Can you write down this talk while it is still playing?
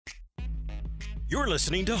You're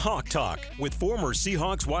listening to Hawk Talk with former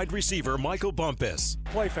Seahawks wide receiver Michael Bumpus.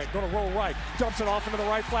 Play fake, going to roll right, dumps it off into the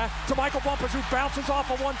right flat to Michael Bumpus, who bounces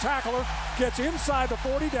off of one tackler, gets inside the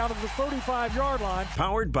 40, down to the 35-yard line.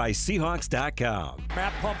 Powered by Seahawks.com.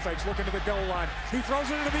 Matt pump fakes, looking to the goal line. He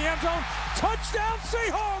throws it into the end zone. Touchdown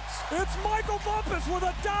Seahawks! It's Michael Bumpus with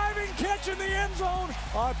a diving catch in the end zone.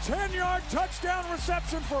 A 10-yard touchdown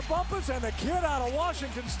reception for Bumpus, and the kid out of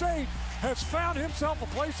Washington State has found himself a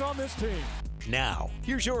place on this team. Now,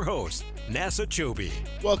 here's your host, Nasa Chobe.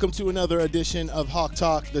 Welcome to another edition of Hawk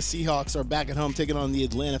Talk. The Seahawks are back at home taking on the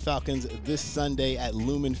Atlanta Falcons this Sunday at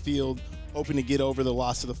Lumen Field, hoping to get over the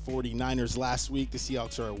loss of the 49ers last week. The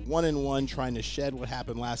Seahawks are 1-1, trying to shed what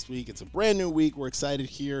happened last week. It's a brand new week. We're excited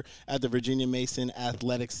here at the Virginia Mason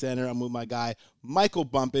Athletic Center. I'm with my guy, Michael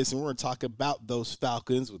Bumpus, and we're going to talk about those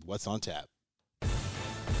Falcons with What's on Tap.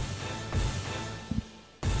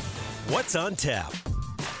 What's on Tap?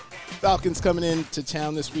 Falcons coming into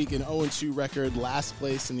town this week, an 0-2 record, last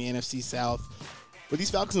place in the NFC South. But these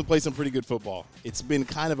Falcons have played some pretty good football. It's been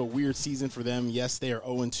kind of a weird season for them. Yes, they are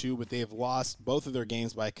 0-2, but they have lost both of their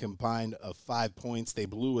games by a combined of 5 points. They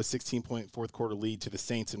blew a 16-point fourth-quarter lead to the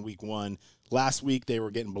Saints in Week 1. Last week, they were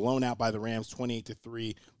getting blown out by the Rams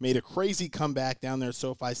 28-3. Made a crazy comeback down there at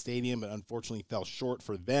SoFi Stadium, but unfortunately fell short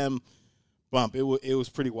for them. Bump, it was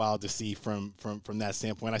pretty wild to see from that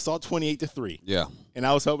standpoint. I saw 28-3. Yeah. And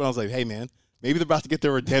I was hoping, I was like, hey, man, maybe they're about to get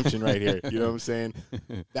their redemption right here. You know what I'm saying?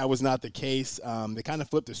 That was not the case. They kind of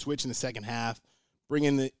flipped the switch in the second half,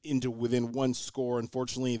 bringing it into within one score.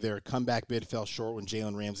 Unfortunately, their comeback bid fell short when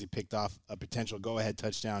Jalen Ramsey picked off a potential go-ahead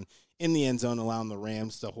touchdown in the end zone, allowing the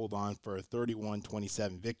Rams to hold on for a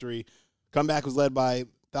 31-27 victory. Comeback was led by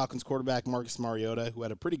Falcons quarterback Marcus Mariota, who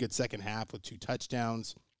had a pretty good second half with 2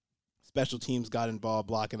 touchdowns. Special teams got involved,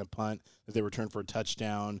 blocking a punt that they returned for a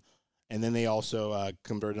touchdown. And then they also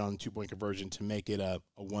converted on a 2-point conversion to make it a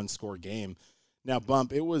one-score game. Now,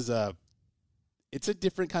 Bump, it's a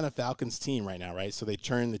different kind of Falcons team right now, right? So they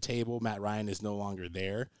turned the table. Matt Ryan is no longer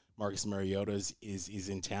there. Marcus Mariota is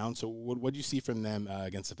in town. So what do you see from them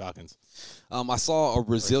against the Falcons? I saw a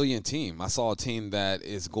resilient team. I saw a team that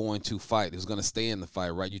is going to fight, is going to stay in the fight,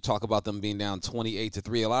 right? You talk about them being down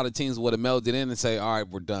 28-3. A lot of teams would have melded in and say, all right,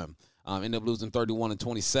 we're done. End up losing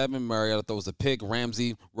 31-27. Mariota throws a pick.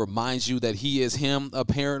 Ramsey reminds you that he is him,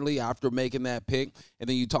 apparently, after making that pick. And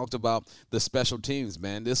then you talked about the special teams,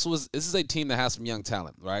 man. This is a team that has some young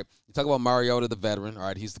talent, right? You talk about Mariota, the veteran. All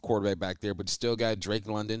right, he's the quarterback back there, but you still got Drake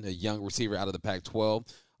London, a young receiver out of the Pac-12.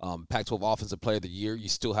 Pac-12 Offensive Player of the Year. You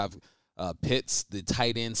still have Pitts, the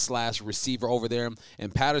tight end / receiver over there,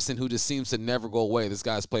 and Patterson, who just seems to never go away. This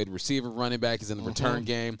guy's played receiver, running back. He's in the return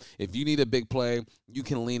game. If you need a big play, you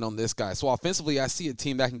can lean on this guy. So offensively, I see a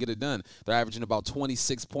team that can get it done. They're averaging about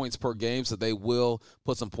 26 points per game, so they will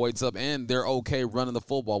put some points up, and they're okay running the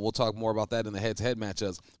football. We'll talk more about that in the head-to-head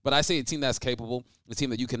matchups. But I see a team that's capable, a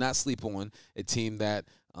team that you cannot sleep on, a team that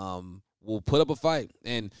will put up a fight,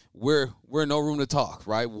 and we're in no room to talk,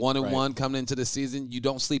 right? 1-1 coming into the season. You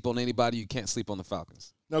don't sleep on anybody. You can't sleep on the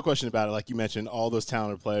Falcons. No question about it. Like you mentioned, all those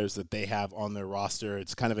talented players that they have on their roster.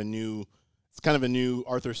 It's kind of a new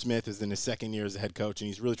Arthur Smith is in his second year as a head coach, and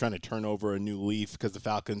he's really trying to turn over a new leaf because the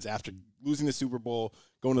Falcons, after losing the Super Bowl,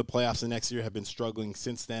 going to the playoffs the next year, have been struggling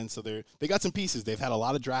since then. So they got some pieces. They've had a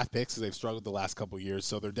lot of draft picks because they've struggled the last couple of years.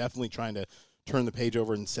 So they're definitely trying to turn the page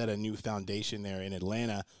over and set a new foundation there in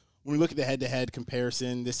Atlanta. When we look at the head-to-head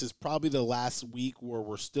comparison, this is probably the last week where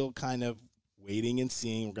we're still kind of waiting and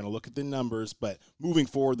seeing. We're going to look at the numbers, but moving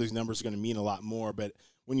forward, those numbers are going to mean a lot more. But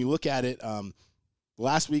when you look at it,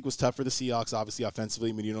 last week was tough for the Seahawks, obviously,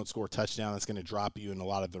 offensively. When you don't score a touchdown, that's going to drop you in a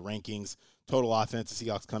lot of the rankings. Total offense, the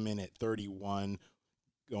Seahawks come in at 31,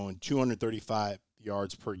 going 235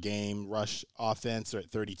 yards per game. Rush offense are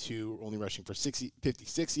at 32, only rushing for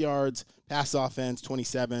 56 yards. Pass offense,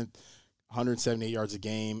 27th. 178 yards a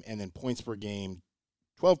game, and then points per game,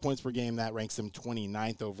 12 points per game. That ranks them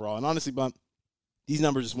 29th overall. And honestly, Bump, these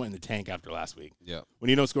numbers just went in the tank after last week. Yeah. When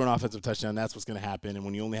you don't score an offensive touchdown, that's what's going to happen. And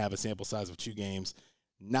when you only have a sample size of 2 games,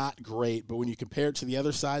 not great. But when you compare it to the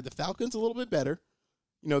other side, the Falcons a little bit better.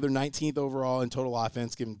 You know, they're 19th overall in total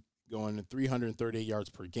offense, going 338 yards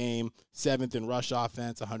per game, 7th in rush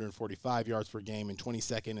offense, 145 yards per game, and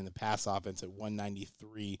 22nd in the pass offense at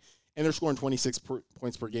 193. And they're scoring 26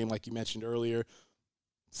 points per game, like you mentioned earlier.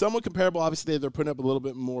 Somewhat comparable. Obviously, they're putting up a little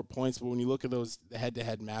bit more points, but when you look at those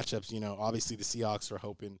head-to-head matchups, you know, obviously the Seahawks are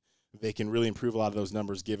hoping they can really improve a lot of those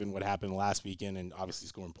numbers given what happened last weekend, and obviously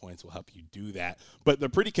scoring points will help you do that. But they're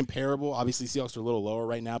pretty comparable. Obviously, Seahawks are a little lower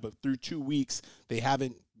right now, but through 2 weeks, they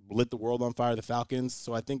haven't lit the world on fire, the Falcons.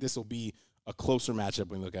 So I think this will be a closer matchup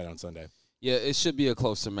when we look at it on Sunday. Yeah, it should be a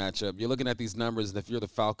closer matchup. You're looking at these numbers, and if you're the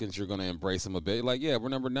Falcons, you're going to embrace them a bit. Like, yeah, we're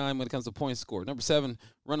number 9 when it comes to points scored. Number 7,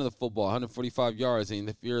 running the football, 145 yards. And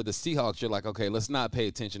if you're the Seahawks, you're like, okay, let's not pay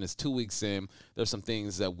attention. It's 2 weeks in. There's some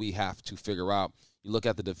things that we have to figure out. You look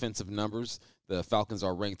at the defensive numbers. The Falcons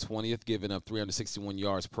are ranked 20th, giving up 361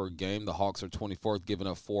 yards per game. The Hawks are 24th, giving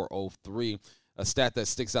up 403. A stat that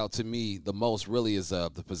sticks out to me the most really is the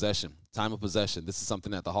possession, time of possession. This is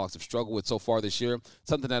something that the Hawks have struggled with so far this year,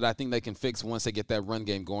 something that I think they can fix once they get that run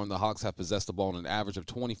game going. The Hawks have possessed the ball on an average of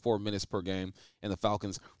 24 minutes per game, and the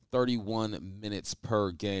Falcons 31 minutes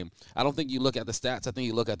per game. I don't think you look at the stats. I think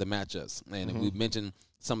you look at the matchups. And we've mentioned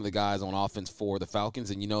some of the guys on offense for the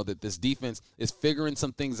Falcons, and you know that this defense is figuring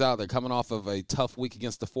some things out. They're coming off of a tough week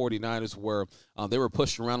against the 49ers where they were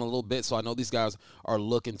pushed around a little bit, so I know these guys are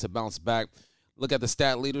looking to bounce back. Look at the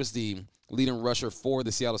stat leaders. The leading rusher for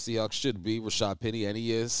the Seattle Seahawks should be Rashad Penny, and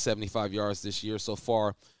he is 75 yards this year so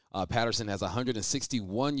far. Patterson has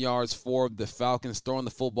 161 yards for the Falcons. Throwing the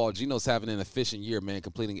football, Geno's having an efficient year, man,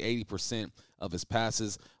 completing 80% of his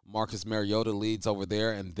passes. Marcus Mariota leads over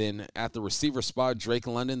there. And then at the receiver spot, Drake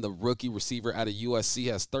London, the rookie receiver out of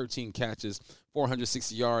USC, has 13 catches,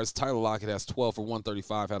 460 yards. Tyler Lockett has 12 for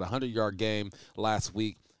 135, had a 100-yard game last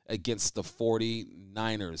week against the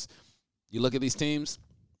 49ers. You look at these teams,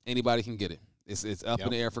 anybody can get it. It's up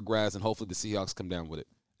in the air for grabs, and hopefully the Seahawks come down with it.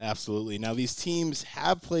 Absolutely. Now, these teams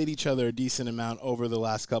have played each other a decent amount over the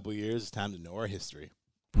last couple of years. It's time to know our history.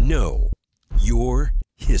 Know your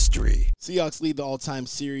history. Seahawks lead the all-time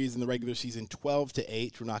series in the regular season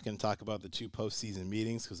 12-8. We're not going to talk about the 2 postseason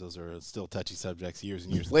meetings because those are still touchy subjects years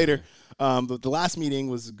and years later. But the last meeting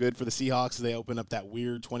was good for the Seahawks. They opened up that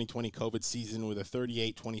weird 2020 COVID season with a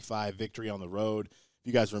 38-25 victory on the road. If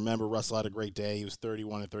you guys remember, Russell had a great day. He was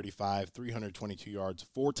 31-35, 322 yards,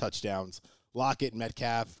 4 touchdowns. Lockett and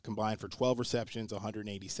Metcalf combined for 12 receptions,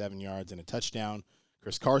 187 yards, and a touchdown.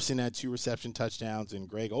 Chris Carson had 2 reception touchdowns, and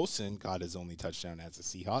Greg Olsen got his only touchdown as a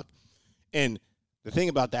Seahawk. And the thing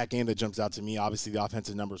about that game that jumps out to me, obviously the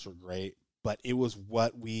offensive numbers were great, but it was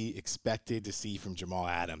what we expected to see from Jamal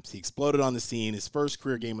Adams. He exploded on the scene. His first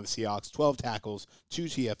career game with the Seahawks, 12 tackles, 2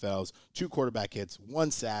 TFLs, 2 quarterback hits, 1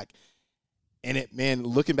 sack. And it, man,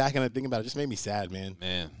 looking back and thinking about it, just made me sad, man.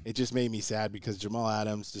 It just made me sad because Jamal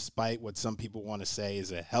Adams, despite what some people want to say,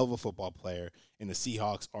 is a hell of a football player, and the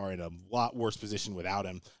Seahawks are in a lot worse position without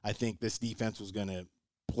him. I think this defense was going to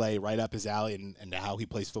play right up his alley and how he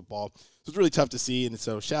plays football. So it's really tough to see, and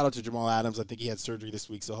so shout out to Jamal Adams. I think he had surgery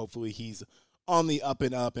this week, so hopefully he's on the up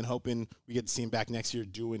and up, and hoping we get to see him back next year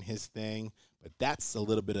doing his thing. But that's a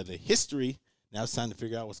little bit of the history. Now it's time to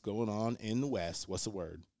figure out what's going on in the West. What's the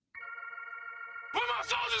word? Where my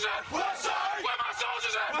soldiers at? West side! Where my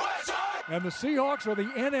soldiers at? West side! And the Seahawks are the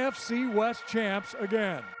NFC West champs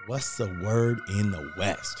again. What's the word in the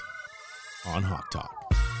West on Hawk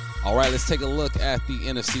Talk? All right, let's take a look at the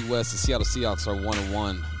NFC West. The Seattle Seahawks are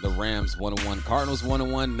 1-1. The Rams 1-1. Cardinals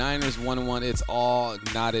 1-1. Niners 1-1. It's all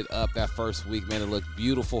knotted up that first week, man. It looked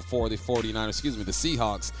beautiful for the 49ers, the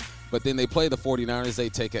Seahawks. But then they play the 49ers. They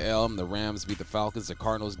take a L. The Rams beat the Falcons. The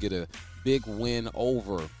Cardinals get a big win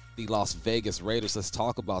over the Las Vegas Raiders. Let's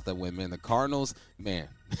talk about that win, man. The Cardinals, man,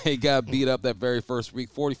 they got beat up that very first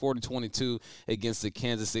week, 44-22 against the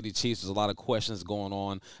Kansas City Chiefs. There's a lot of questions going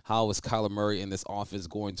on. How is Kyler Murray and this offense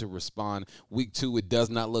going to respond? Week 2, it does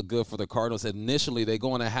not look good for the Cardinals. Initially, they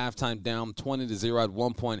go into halftime down 20-0. At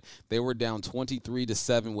one point, they were down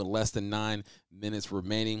 23-7 with less than 9 minutes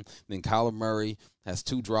remaining. Then Kyler Murray has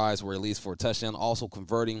 2 drives where he leads for a touchdown, also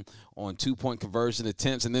converting on 2-point conversion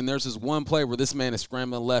attempts. And then there's this one play where this man is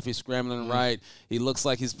scrambling left, he's scrambling right. He looks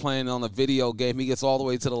like he's playing on a video game. He gets all the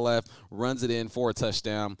way to the left, runs it in for a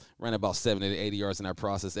touchdown, ran about 70 to 80 yards in that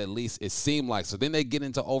process. At least it seemed like. So then they get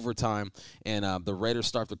into overtime, and the Raiders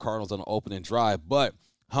start the Cardinals on an opening drive. But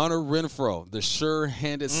Hunter Renfrow, the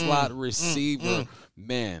sure-handed slot receiver,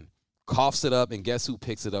 man, coughs it up, and guess who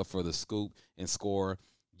picks it up for the scoop and score?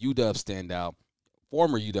 UW standout.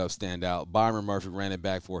 Former UW standout, Byron Murphy ran it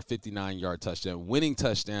back for a 59-yard touchdown, winning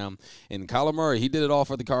touchdown. And Kyler Murray, he did it all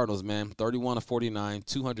for the Cardinals, man. 31-49,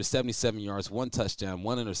 277 yards, 1 touchdown,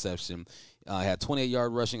 1 interception. Had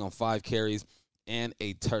 28-yard rushing on 5 carries and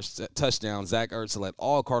a touchdown. Zach Ertz led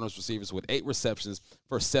all Cardinals receivers with 8 receptions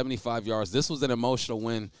for 75 yards. This was an emotional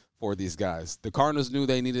win for these guys. The Cardinals knew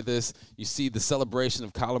they needed this. You see the celebration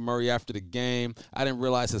of Kyler Murray after the game. I didn't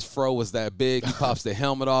realize his fro was that big. He pops the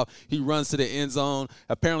helmet off. He runs to the end zone.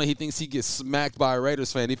 Apparently, he thinks he gets smacked by a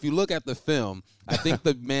Raiders fan. If you look at the film, I think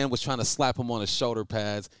the man was trying to slap him on his shoulder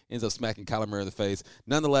pads, ends up smacking Kyler Murray in the face.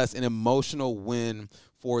 Nonetheless, an emotional win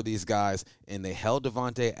for these guys, and they held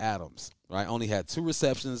Devontae Adams, right? Only had 2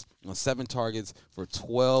 receptions on 7 targets for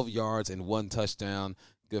 12 yards and 1 touchdown.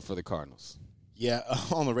 Good for the Cardinals. Yeah,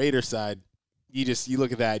 on the Raiders side, you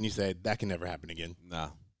look at that and you say, that can never happen again. Nah.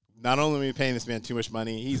 Not only are we paying this man too much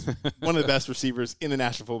money, he's one of the best receivers in the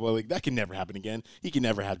National Football League. That can never happen again. He can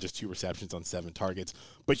never have just 2 receptions on 7 targets.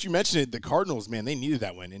 But you mentioned it, the Cardinals, man, they needed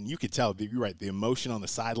that win. And you could tell, you're right, the emotion on the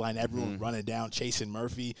sideline, everyone running down, chasing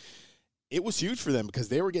Murphy. It was huge for them because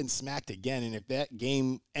they were getting smacked again. And if that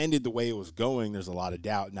game ended the way it was going, there's a lot of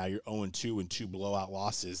doubt. Now you're 0-2 and 2 blowout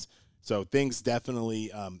losses. So things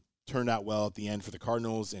definitely turned out well at the end for the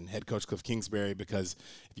Cardinals and head coach Cliff Kingsbury, because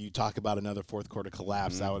if you talk about another fourth quarter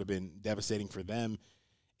collapse, that would have been devastating for them.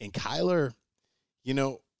 And Kyler,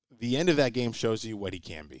 the end of that game shows you what he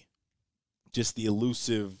can be. Just the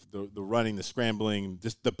elusive, the running, the scrambling,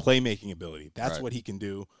 just the playmaking ability. That's what he can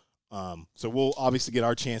do. So we'll obviously get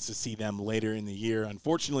our chance to see them later in the year.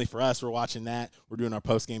 Unfortunately for us, we're watching that. We're doing our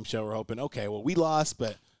post-game show. We're hoping, okay, well, we lost,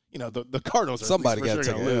 but the Cardinals are somebody got to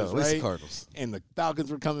sure take lose, at least right? the Cardinals. And the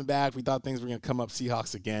Falcons were coming back. We thought things were going to come up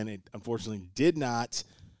Seahawks again. It unfortunately did not.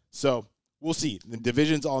 So we'll see. The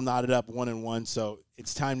division's all knotted up 1-1. So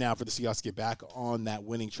it's time now for the Seahawks to get back on that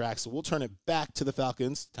winning track. So we'll turn it back to the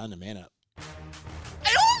Falcons. Time to man up.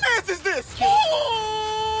 Hey, who man's is this? Who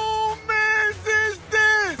man's is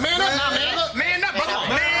this? Man up now, man up, man up, brother.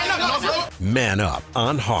 Man up, brother. Man up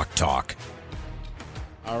on Hawk Talk.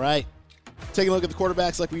 All right. Taking a look at the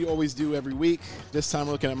quarterbacks like we always do every week. This time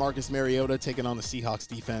we're looking at Marcus Mariota taking on the Seahawks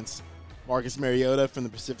defense. Marcus Mariota from the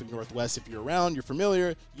Pacific Northwest. If you're around, you're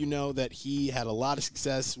familiar, you know that he had a lot of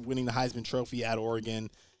success winning the Heisman Trophy at Oregon,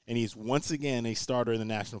 and he's once again a starter in the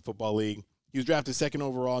National Football League. He was drafted 2nd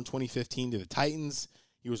overall in 2015 to the Titans.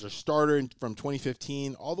 He was a starter from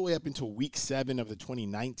 2015 all the way up until Week 7 of the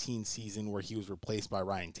 2019 season, where he was replaced by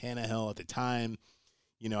Ryan Tannehill at the time.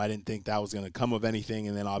 I didn't think that was going to come of anything,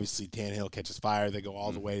 and then obviously Tannehill catches fire. They go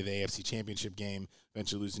all the way to the AFC Championship game,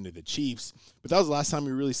 eventually losing to the Chiefs. But that was the last time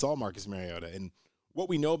we really saw Marcus Mariota. And what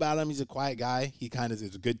we know about him, he's a quiet guy. He kind of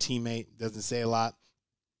is a good teammate, doesn't say a lot.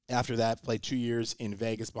 After that, played 2 years in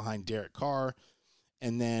Vegas behind Derek Carr.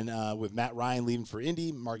 And then with Matt Ryan leaving for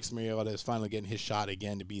Indy, Marcus Mariota is finally getting his shot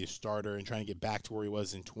again to be a starter and trying to get back to where he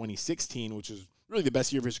was in 2016, which is really the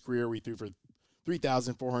best year of his career. We threw for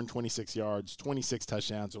 3,426 yards, 26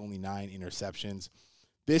 touchdowns, only 9 interceptions.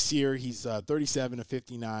 This year, he's 37 of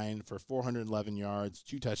 59 for 411 yards,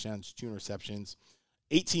 2 touchdowns, 2 interceptions,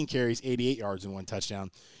 18 carries, 88 yards, and 1 touchdown.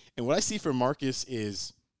 And what I see from Marcus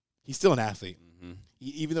is he's still an athlete.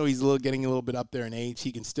 Even though he's getting a little bit up there in age,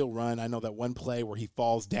 he can still run. I know that one play where he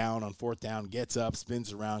falls down on 4th down, gets up,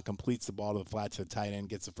 spins around, completes the ball to the flat to the tight end,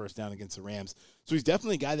 gets the first down against the Rams. So he's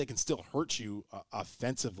definitely a guy that can still hurt you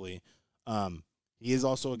offensively. He is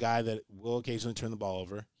also a guy that will occasionally turn the ball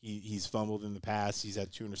over. He's fumbled in the past. He's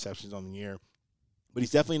had 2 interceptions on the year. But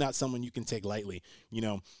he's definitely not someone you can take lightly.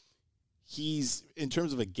 He's, in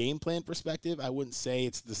terms of a game plan perspective, I wouldn't say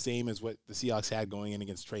it's the same as what the Seahawks had going in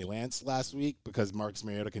against Trey Lance last week, because Marcus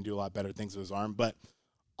Mariota can do a lot better things with his arm. But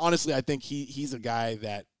honestly, I think he's a guy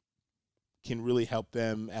that can really help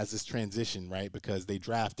them as this transition, right? Because they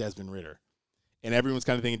draft Desmond Ridder. And everyone's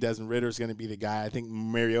kind of thinking Desmond Ridder is going to be the guy. I think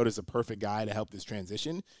Mariota is a perfect guy to help this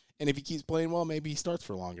transition. And if he keeps playing well, maybe he starts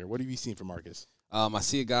for longer. What have you seen from Marcus? I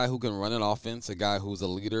see a guy who can run an offense, a guy who's a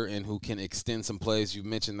leader and who can extend some plays. You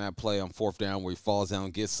mentioned that play on 4th down where he falls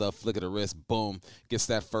down, gets up, flick of the wrist, boom, gets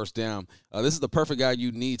that first down. This is the perfect guy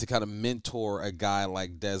you need to kind of mentor a guy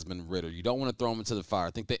like Desmond Ridder. You don't want to throw him into the fire.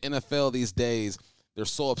 I think the NFL these days, they're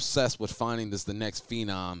so obsessed with finding the next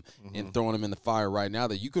phenom and throwing him in the fire right now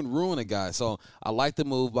that you can ruin a guy. So I like the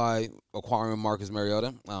move by acquiring Marcus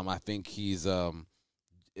Mariota. I think he's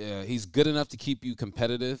good enough to keep you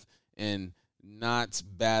competitive and not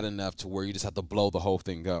bad enough to where you just have to blow the whole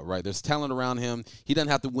thing up, right? There's talent around him. He doesn't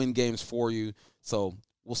have to win games for you. So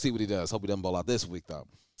we'll see what he does. Hope he doesn't ball out this week, though.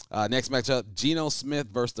 Next matchup, Geno Smith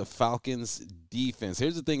versus the Falcons defense.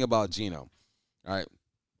 Here's the thing about Geno. All right.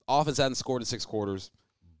 Offense hadn't scored in 6 quarters,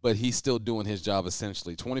 but he's still doing his job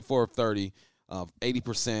essentially. 24 of 30,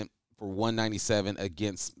 80% for 197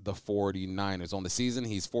 against the 49ers. On the season,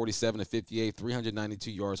 he's 47 of 58,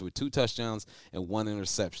 392 yards with 2 touchdowns and 1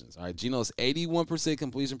 interception. All right, Geno's 81%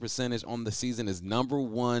 completion percentage on the season is number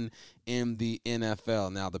 1 in the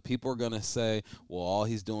NFL. Now, the people are going to say, well, all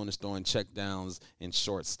he's doing is throwing checkdowns and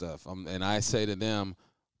short stuff. And I say to them,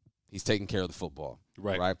 he's taking care of the football.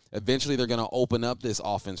 Right. Eventually, they're going to open up this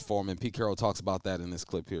offense for him, and Pete Carroll talks about that in this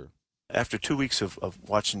clip here. After 2 weeks of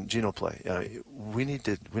watching Geno play, we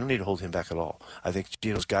don't need to hold him back at all. I think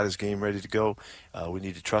Geno's got his game ready to go. We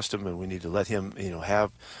need to trust him, and we need to let him,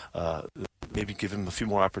 have maybe give him a few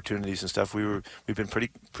more opportunities and stuff. We've been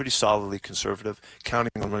pretty solidly conservative,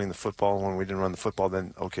 counting on running the football. And when we didn't run the football,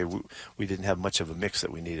 then okay, we didn't have much of a mix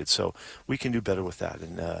that we needed. So we can do better with that.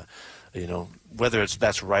 And whether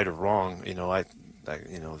that's right or wrong,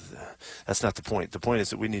 that's not the point. The point is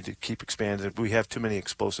that we need to keep expanding. We have too many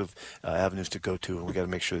explosive avenues to go to, and we got to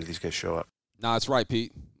make sure that these guys show up. No, that's right,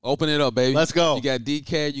 Pete. Open it up, baby. Let's go. You got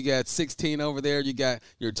DK, you got 16 over there, you got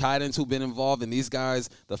your tight ends who've been involved, and these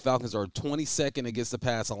guys, the Falcons, are 22nd against the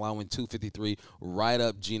pass, allowing 253 right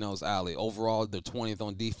up Geno's alley. Overall, they're 20th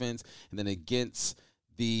on defense, and then against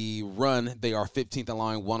the run, they are 15th,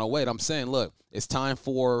 allowing 108. I'm saying, look, it's time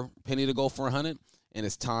for Penny to go for 100, and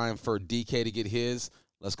it's time for DK to get his.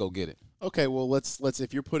 Let's go get it. Okay, well, let's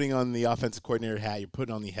if you're putting on the offensive coordinator hat, you're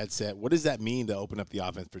putting on the headset, what does that mean to open up the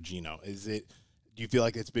offense for Geno? Do you feel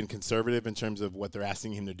like it's been conservative in terms of what they're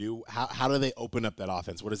asking him to do? How do they open up that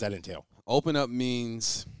offense? What does that entail? Open up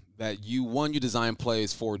means that you design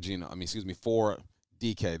plays for for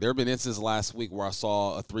DK. There have been instances last week where I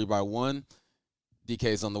saw a 3-by-1.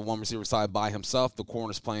 DK's on the one receiver side by himself. The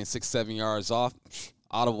corner's playing 6-7 yards off.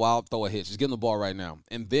 Out of wild, throw a hit. Just give him the ball right now.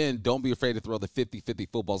 And then don't be afraid to throw the 50-50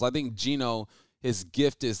 footballs. I think Geno, his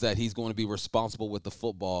gift is that he's going to be responsible with the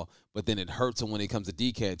football, but then it hurts him when it comes to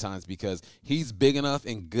DK at times because he's big enough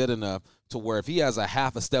and good enough to where if he has a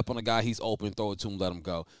half a step on a guy, he's open, throw it to him, let him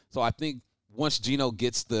go. So I think once Geno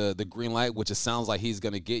gets the green light, which it sounds like he's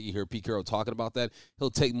going to get, you hear Pete Carroll talking about that,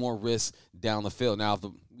 he'll take more risks down the field. Now, if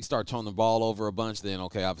we start turning the ball over a bunch, then,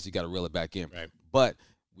 okay, obviously you got to reel it back in. Right. But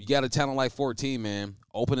you got a talent like 14, man.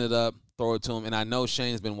 Open it up, throw it to him. And I know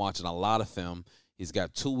Shane's been watching a lot of film. He's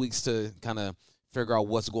got 2 weeks to kind of figure out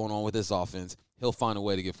what's going on with this offense. He'll find a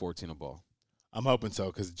way to get 14 a ball. I'm hoping so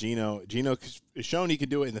because Geno has shown he could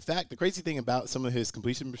do it. And the crazy thing about some of his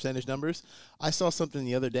completion percentage numbers, I saw something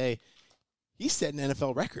the other day. He's setting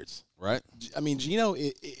NFL records. Right. I mean, Geno,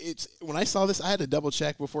 it's when I saw this, I had to double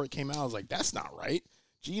check before it came out. I was like, that's not right.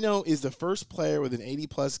 Geno is the first player with an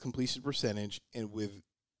 80-plus completion percentage and with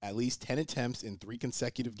at least 10 attempts in 3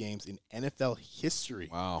 consecutive games in NFL history.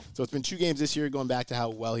 Wow. So it's been 2 games this year, going back to how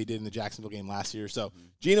well he did in the Jacksonville game last year. So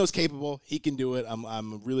Geno's capable. He can do it.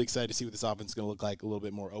 I'm really excited to see what this offense is going to look like a little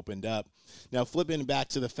bit more opened up. Now, flipping back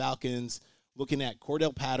to the Falcons, looking at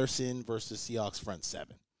Cordell Patterson versus Seahawks front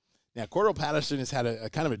 7. Now, Cordell Patterson has had a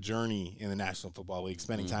kind of a journey in the National Football League,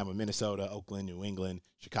 spending time with Minnesota, Oakland, New England,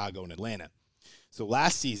 Chicago, and Atlanta. So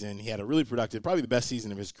last season, he had a really productive, probably the best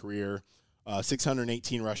season of his career,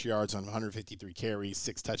 618 rush yards on 153 carries,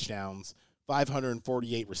 6 touchdowns,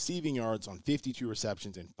 548 receiving yards on 52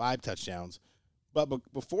 receptions and 5 touchdowns. But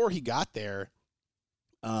before he got there,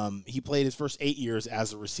 he played his first 8 years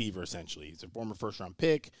as a receiver, essentially. He's a former first-round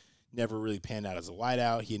pick, never really panned out as a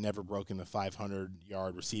wideout. He had never broken the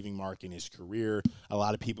 500-yard receiving mark in his career. A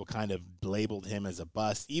lot of people kind of labeled him as a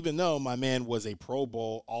bust, even though my man was a Pro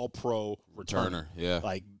Bowl, all-pro returner. Yeah.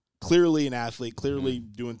 Like, clearly an athlete, clearly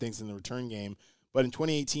doing things in the return game. But in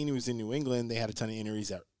 2018, he was in New England. They had a ton of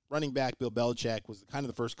injuries at running back. Bill Belichick was kind of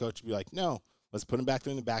the first coach to be like, no, let's put him back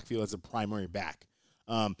there in the backfield as a primary back.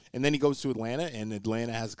 And then he goes to Atlanta, and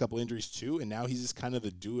Atlanta has a couple injuries too, and now he's just kind of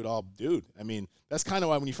the do-it-all dude. I mean, that's kind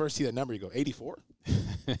of why when you first see that number, you go, 84?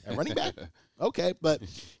 At running back? Okay, but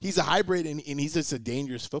he's a hybrid, and he's just a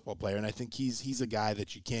dangerous football player, and I think he's a guy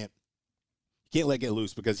that you can't let get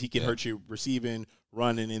loose because he can hurt you receiving,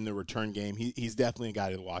 running in the return game. He's definitely a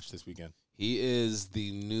guy to watch this weekend. He is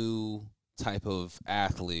the new type of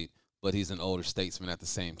athlete, but he's an older statesman at the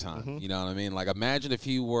same time. You know what I mean? Like, imagine if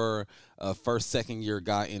he were a first, second-year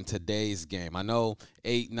guy in today's game. I know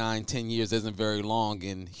 8, 9, 10 years isn't very long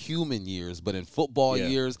in human years, but in football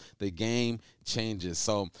years, the game changes.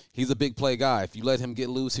 So he's a big play guy. If you let him get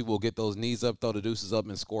loose, he will get those knees up, throw the deuces up,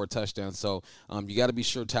 and score a touchdown. So you got to be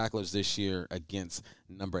sure tacklers this year against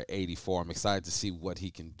number 84. I'm excited to see what he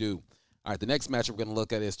can do. All right, the next matchup we're going to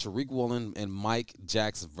look at is Tariq Woolen and Mike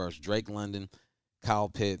Jackson versus Drake London, Kyle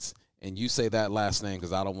Pitts. And you say that last name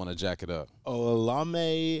because I don't want to jack it up.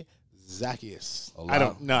 Olamide Zaccheaus. I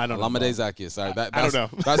don't know. Olamide Zaccheaus. All right, I don't know.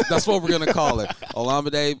 That's what we're going to call it.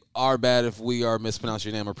 Olamide, our bad if we are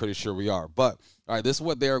mispronouncing your name. I'm pretty sure we are. But, all right, this is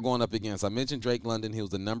what they are going up against. I mentioned Drake London. He was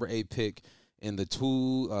the number 8 pick in the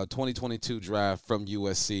 2022 draft from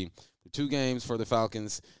USC. The 2 games for the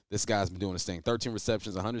Falcons, this guy's been doing his thing. 13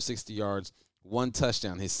 receptions, 160 yards. 1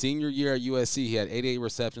 touchdown. His senior year at USC, he had 88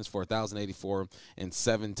 receptions for 1,084 and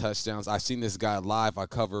 7 touchdowns. I've seen this guy live. I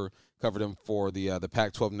covered him for the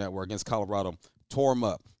Pac-12 network against Colorado. tore him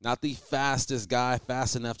up. Not the fastest guy,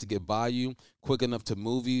 fast enough to get by you, quick enough to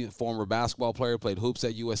move you. Former basketball player, played hoops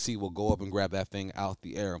at USC, will go up and grab that thing out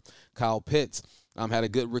the air. Kyle Pitts had a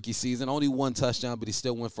good rookie season. Only 1 touchdown, but he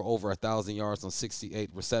still went for over 1,000 yards on 68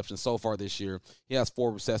 receptions so far this year. He has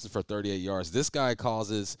 4 receptions for 38 yards. This guy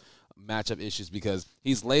causes matchup issues because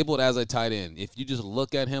he's labeled as a tight end. If you just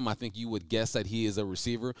look at him, I think you would guess that he is a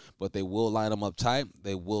receiver, but they will line him up tight.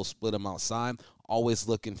 They will split him outside, always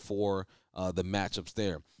looking for the matchups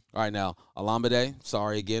there. All right, now, Olamide,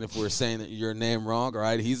 sorry again if we're saying your name wrong. All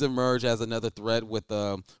right, he's emerged as another threat with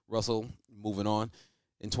Russell moving on.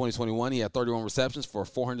 In 2021, he had 31 receptions for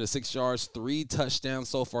 406 yards, 3 touchdowns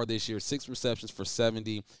so far this year, 6 receptions for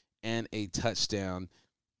 70 and a touchdown.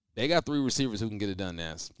 They got 3 receivers who can get it done,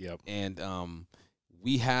 Nas. Yep. And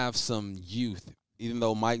we have some youth. Even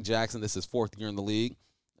though Mike Jackson, this is 4th year in the league,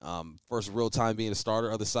 first real time being a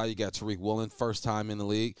starter. Other side, you got Tariq Woolen, first time in the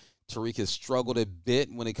league. Tariq has struggled a bit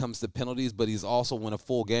when it comes to penalties, but he's also won a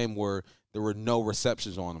full game where there were no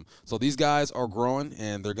receptions on him. So these guys are growing,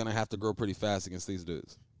 and they're going to have to grow pretty fast against these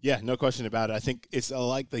dudes. Yeah, no question about it. I think it's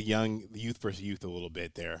like the youth versus youth a little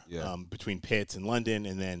bit there, between Pitts and London,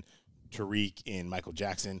 and then Tariq and Michael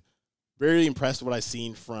Jackson. Very impressed with what I've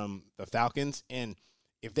seen from the Falcons, and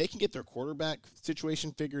if they can get their quarterback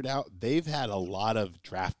situation figured out, they've had a lot of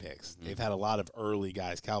draft picks. They've had a lot of early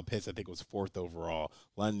guys. Kyle Pitts, I think, was 4th overall.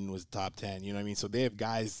 London was top 10. You know what I mean? So they have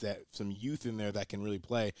guys some youth in there that can really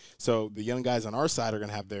play. So the young guys on our side are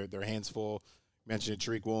going to have their hands full. Mentioned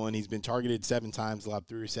Tariq Woolen. He's been targeted 7 times, allowed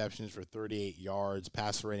 3 receptions for 38 yards.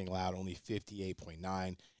 Passer rating allowed only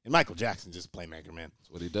 58.9. And Michael Jackson's just a playmaker, man. That's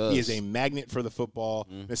what he does. He is a magnet for the football.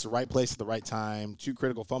 Missed the right place at the right time. 2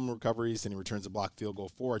 critical fumble recoveries, and he returns a blocked field goal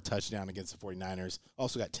for a touchdown against the 49ers.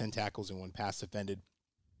 Also got 10 tackles and 1 pass defended.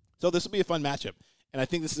 So this will be a fun matchup. And I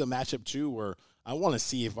think this is a matchup, too, where I want to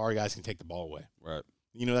see if our guys can take the ball away. Right.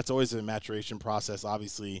 You know, that's always a maturation process.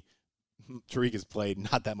 Obviously, Tariq has played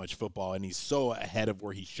not that much football, and he's so ahead of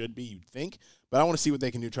where he should be, you'd think. But I want to see what they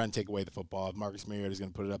can do trying to take away the football. If Marcus Mariota is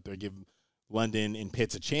going to put it up there, give London and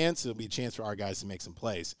Pitts a chance, it'll be a chance for our guys to make some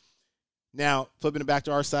plays. Now, flipping it back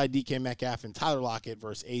to our side, DK Metcalf and Tyler Lockett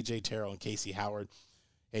versus A.J. Terrell and Casey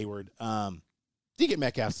Hayward. DK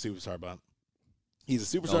Metcalf's a superstar, bump.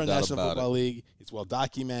 He's a superstar in the National Football League. It's well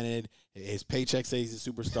documented. His paycheck says he's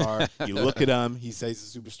a superstar. You look at him, he says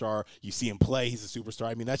he's a superstar. You see him play, he's a superstar.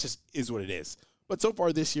 I mean, that just is what it is. But so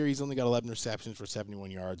far this year, he's only got 11 receptions for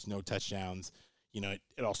 71 yards, no touchdowns. You know,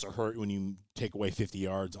 it also hurt when you take away 50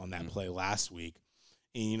 yards on that play last week.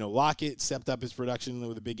 And, you know, Lockett stepped up his production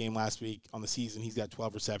with a big game last week. On the season, he's got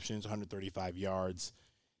 12 receptions, 135 yards.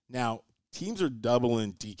 Now, teams are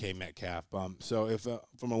doubling DK Metcalf. So if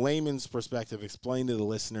from a layman's perspective, explain to the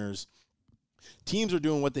listeners, teams are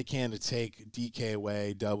doing what they can to take DK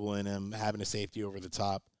away, doubling him, having a safety over the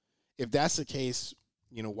top. If that's the case,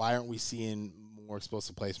 you know, why aren't we seeing more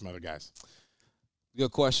explosive plays from other guys?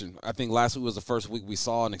 Good question. I think last week was the first week we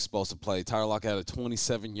saw an explosive play. Tyler Lockett had a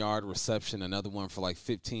 27-yard reception, another one for like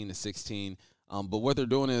 15 to 16. But what they're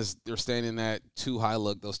doing is they're staying in that 2 high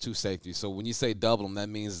look, those 2 safeties. So when you say double them, that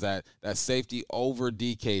means that safety over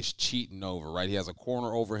DK is cheating over, right? He has a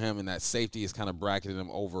corner over him, and that safety is kind of bracketing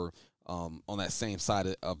him over on that same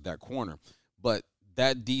side of that corner. But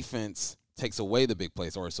that defense takes away the big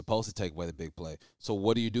plays, or is supposed to take away the big play. So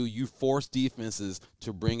what do? You force defenses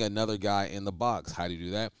to bring another guy in the box. How do you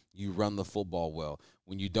do that? You run the football well.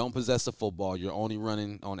 When you don't possess the football, you're only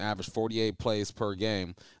running on average 48 plays per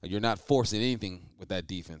game. You're not forcing anything with that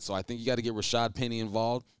defense. So I think you got to get Rashad Penny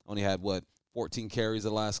involved. Only had, 14 carries the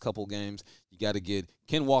last couple games. You got to get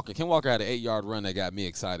Ken Walker. Ken Walker had an 8-yard run that got me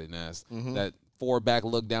excited, Nas. That forward-back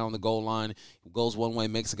look down the goal line, goes one way,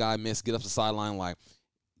 makes a guy miss, get up the sideline. Like,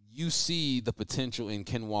 you see the potential in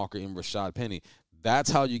Ken Walker and Rashad Penny.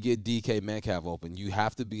 That's how you get DK Metcalf open. You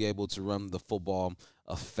have to be able to run the football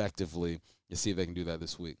effectively. You see if they can do that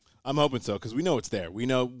this week. I'm hoping so, because we know it's there. We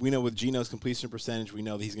know with Geno's completion percentage, we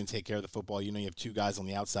know that he's going to take care of the football. You know, you have 2 guys on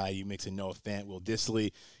the outside. You mix in Noah Fant, Will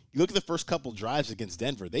Dissly. You look at the first couple drives against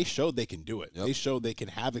Denver. They showed they can do it. Yep. They showed they can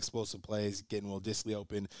have explosive plays, getting Will Dissly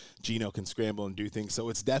open. Geno can scramble and do things. So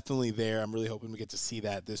it's definitely there. I'm really hoping we get to see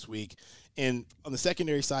that this week. And on the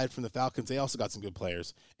secondary side from the Falcons, they also got some good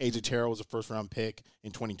players. A.J. Terrell was a first-round pick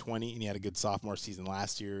in 2020, and he had a good sophomore season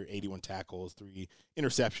last year, 81 tackles, 3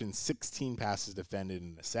 interceptions, 16 passes defended,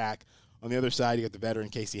 and a sack. On the other side, you got the veteran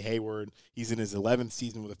Casey Hayward. He's in his 11th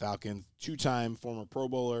season with the Falcons, 2-time former Pro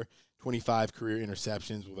Bowler, 25 career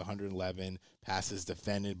interceptions with 111 passes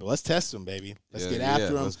defended. But let's test him, baby. Let's get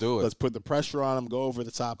after him. Let's do it. Let's put the pressure on him, go over the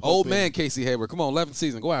top. Old man Casey Hayward. Come on, 11th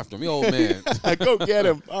season. Go after him. You old man. Go get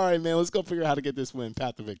him. All right, man. Let's go figure out how to get this win.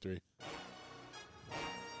 Path to victory.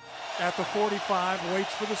 at the 45,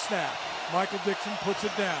 waits for the snap. Michael Dixon puts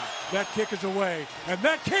it down. That kick is away, and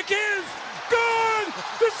that kick is good!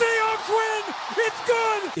 The Seahawks win! It's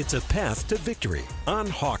good! It's a path to victory on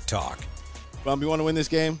Hawk Talk. You want to win this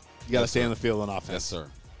game? You got to stay on the field on offense. Yes, sir.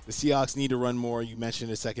 The Seahawks need to run more. You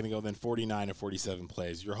mentioned a second ago, than 49 or 47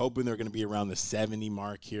 plays. You're hoping they're going to be around the 70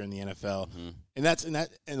 mark here in the NFL, and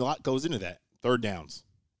a lot goes into that. Third downs,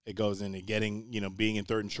 it goes into getting, being in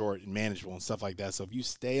third and short and manageable and stuff like that. So if you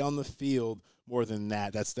stay on the field more than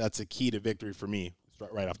that, that's a key to victory for me.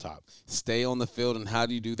 Right off top. Stay on the field, and how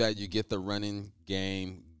do you do that? You get the running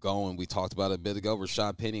game going. We talked about it a bit ago.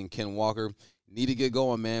 Rashad Penny and Ken Walker need to get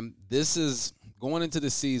going, man. This is going into the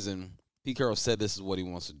season. Pete Carroll said this is what he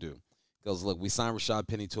wants to do. He goes, look, we signed Rashad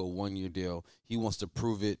Penny to a one-year deal. He wants to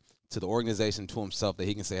prove it to the organization, to himself, that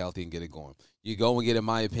he can stay healthy and get it going. You go and get, in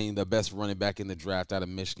my opinion, the best running back in the draft out of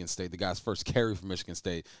Michigan State. The guy's first carry from Michigan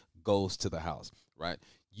State goes to the house, right?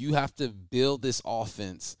 You have to build this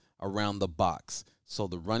offense around the box. So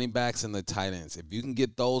the running backs and the tight ends, if you can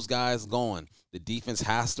get those guys going, the defense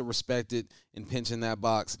has to respect it and pinch in that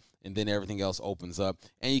box, and then everything else opens up.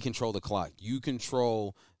 And you control the clock. You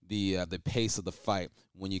control the pace of the fight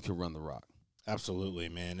when you can run the rock. Absolutely,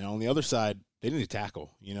 man. And on the other side, they need to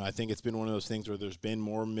tackle. I think it's been one of those things where there's been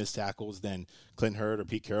more missed tackles than Clint Hurd or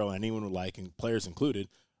Pete Carroll, anyone would like, and players included.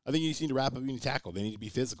 I think you just need to wrap up. You need to tackle. They need to be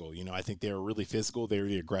physical. I think they were really physical. They were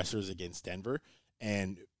the aggressors against Denver.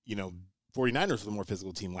 And, 49ers were the more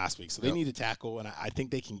physical team last week, so they need to tackle, and I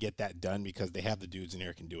think they can get that done because they have the dudes in there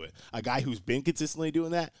who can do it. A guy who's been consistently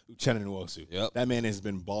doing that, Uchenna Nwosu. Yep. That man has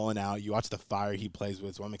been balling out. You watch the fire he plays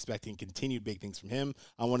with, so I'm expecting continued big things from him.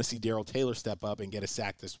 I want to see Darrell Taylor step up and get a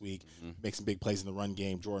sack this week, make some big plays in the run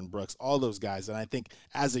game, Jordan Brooks, all those guys. And I think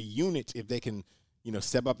as a unit, if they can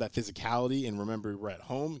step up that physicality and remember we're at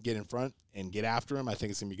home, get in front, and get after him, I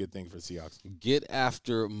think it's going to be a good thing for the Seahawks. Get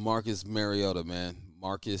after Marcus Mariota, man.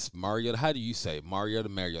 Marcus Mariota. How do you say it? Mariota?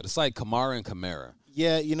 It's like Kamara and Kamara.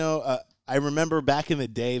 Yeah, I remember back in the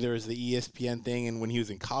day there was the ESPN thing, and when he was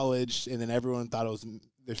in college, and then everyone thought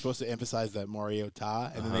they're supposed to emphasize that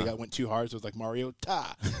Mariota, and then they went too hard, so it's like Mariota.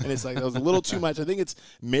 And it's like it was a little too much. I think it's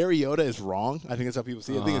Mariota is wrong. I think that's how people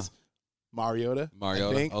see it. I think it's Mariota. Mariota.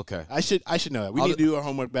 I think. Okay. I should know that. We need to do our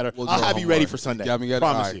homework better. I'll have you ready for Sunday. Got me ready.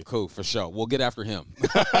 Promise All right, you. cool, for sure. We'll get after him.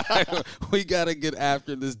 We got to get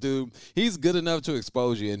after this dude. He's good enough to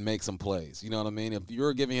expose you and make some plays. You know what I mean? If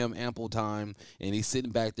you're giving him ample time and he's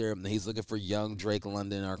sitting back there and he's looking for young Drake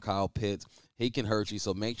London or Kyle Pitts, he can hurt you.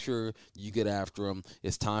 So make sure you get after him.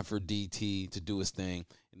 It's time for DT to do his thing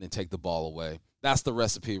and then take the ball away. That's the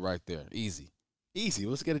recipe right there. Easy.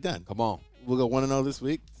 Let's get it done. Come on. We'll go 1-0 this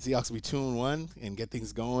week. Seahawks will be 2-1 and get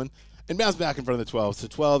things going and bounce back in front of the 12s. So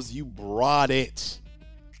 12s, you brought it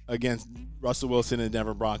against Russell Wilson and the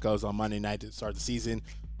Denver Broncos on Monday night to start the season.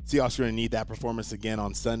 Seahawks are going to need that performance again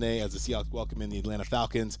on Sunday as the Seahawks welcome in the Atlanta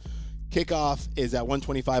Falcons. Kickoff is at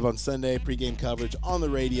 1:25 on Sunday. Pregame coverage on the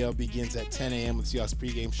radio begins at 10 a.m. with the Seahawks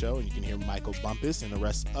pregame show, and you can hear Michael Bumpus and the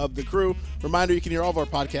rest of the crew. Reminder, you can hear all of our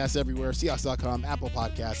podcasts everywhere, Seahawks.com, Apple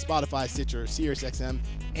Podcasts, Spotify, Stitcher, SiriusXM,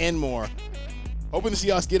 and more. Hoping the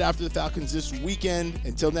Seahawks get after the Falcons this weekend.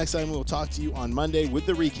 Until next time, we will talk to you on Monday with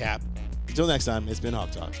the recap. Until next time, it's been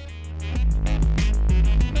Hawk Talk.